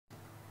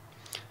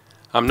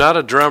I'm not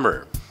a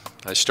drummer.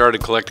 I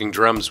started collecting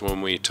drums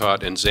when we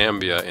taught in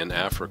Zambia in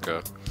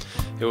Africa.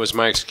 It was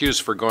my excuse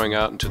for going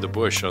out into the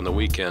bush on the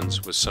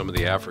weekends with some of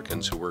the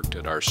Africans who worked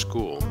at our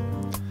school.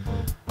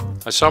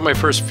 I saw my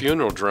first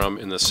funeral drum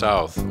in the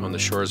south on the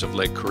shores of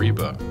Lake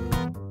Kariba.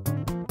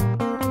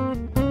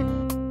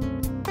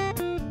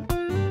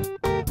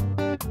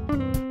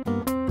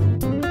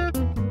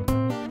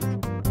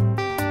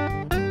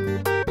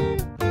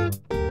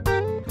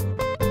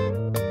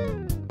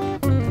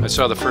 I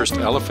saw the first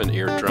elephant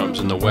ear drums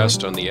in the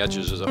west on the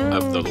edges of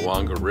the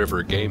Luanga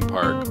River Game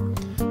Park.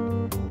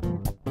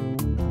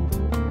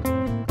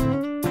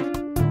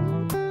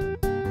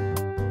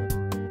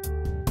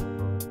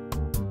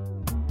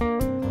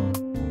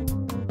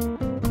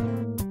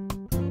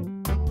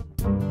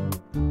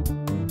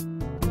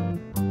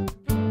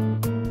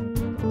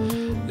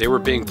 They were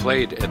being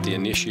played at the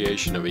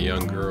initiation of a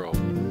young girl.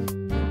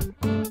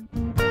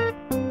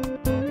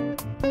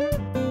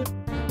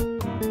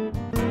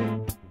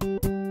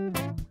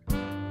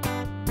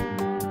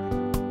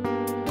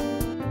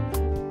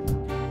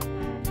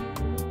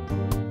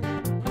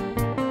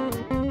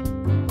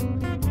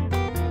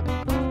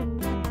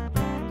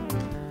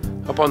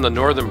 Up on the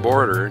northern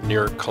border,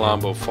 near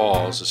Colombo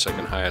Falls, the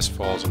second highest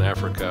falls in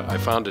Africa, I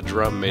found a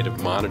drum made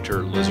of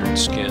monitor lizard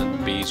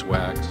skin,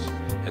 beeswax,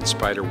 and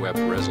spiderweb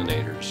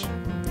resonators.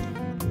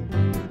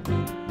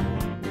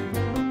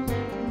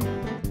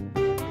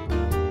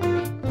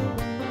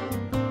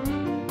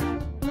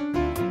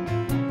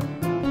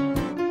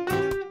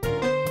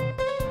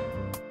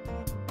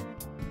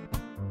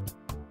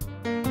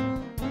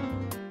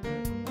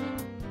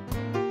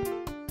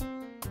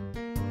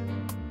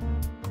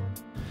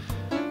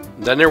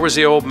 Then there was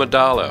the old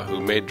Madala,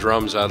 who made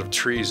drums out of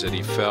trees that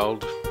he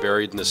felled,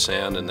 buried in the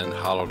sand, and then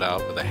hollowed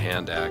out with a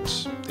hand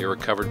axe. They were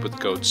covered with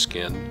goat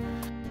skin.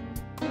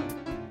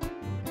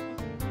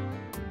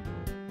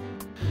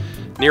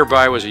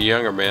 Nearby was a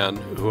younger man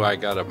who I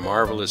got a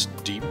marvelous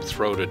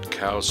deep-throated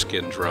cow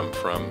skin drum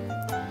from.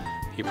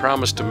 He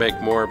promised to make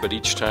more, but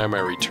each time I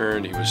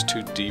returned he was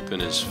too deep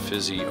in his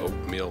fizzy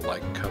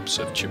oatmeal-like cups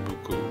of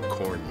Chibuku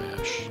corn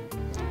mash.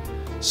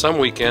 Some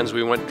weekends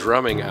we went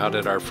drumming out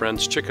at our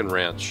friend's chicken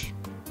ranch,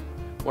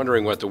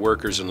 wondering what the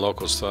workers and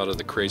locals thought of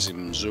the crazy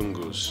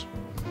Mzungus.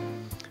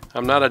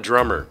 I'm not a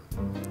drummer.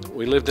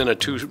 We lived in a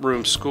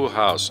two-room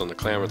schoolhouse on the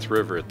Klamath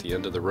River at the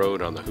end of the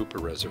road on the Hooper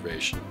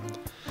Reservation.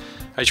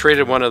 I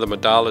traded one of the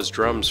Madala's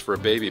drums for a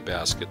baby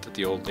basket that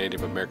the old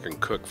Native American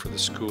cook for the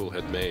school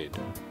had made.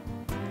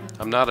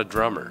 I'm not a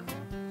drummer.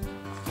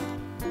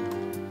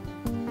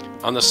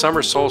 On the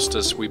summer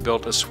solstice, we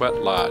built a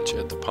sweat lodge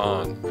at the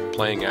pond,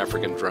 playing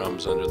African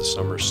drums under the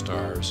summer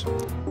stars.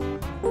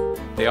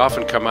 They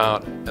often come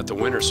out at the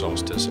winter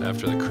solstice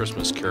after the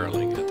Christmas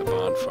caroling at the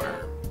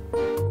bonfire.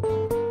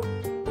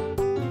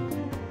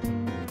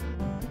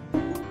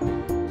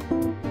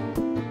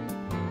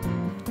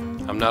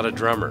 I'm not a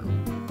drummer.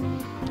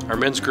 Our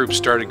men's group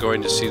started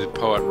going to see the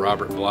poet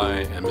Robert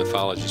Bly and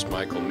mythologist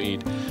Michael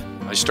Meade.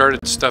 I started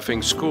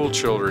stuffing school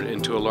children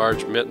into a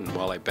large mitten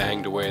while I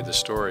banged away the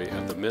story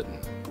of the mitten.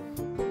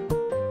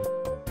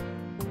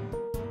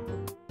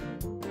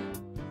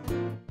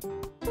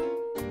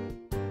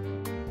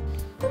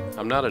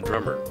 I'm not a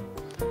drummer.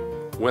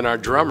 When our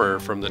drummer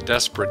from the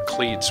Desperate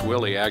Cleats,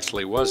 Willie,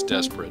 actually was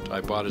desperate,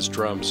 I bought his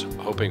drums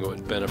hoping it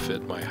would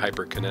benefit my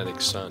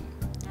hyperkinetic son.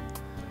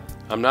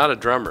 I'm not a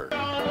drummer.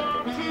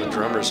 The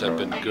drummers have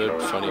been good,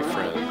 funny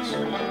friends.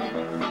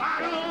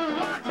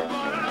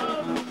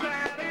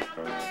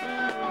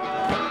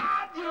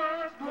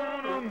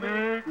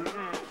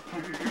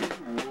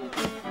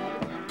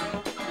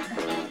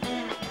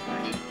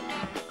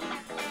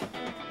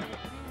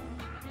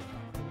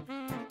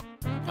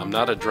 I'm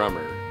not a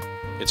drummer.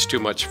 It's too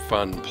much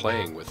fun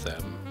playing with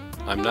them.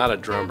 I'm not a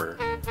drummer.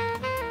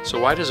 So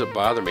why does it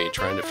bother me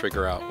trying to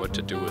figure out what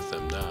to do with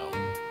them now?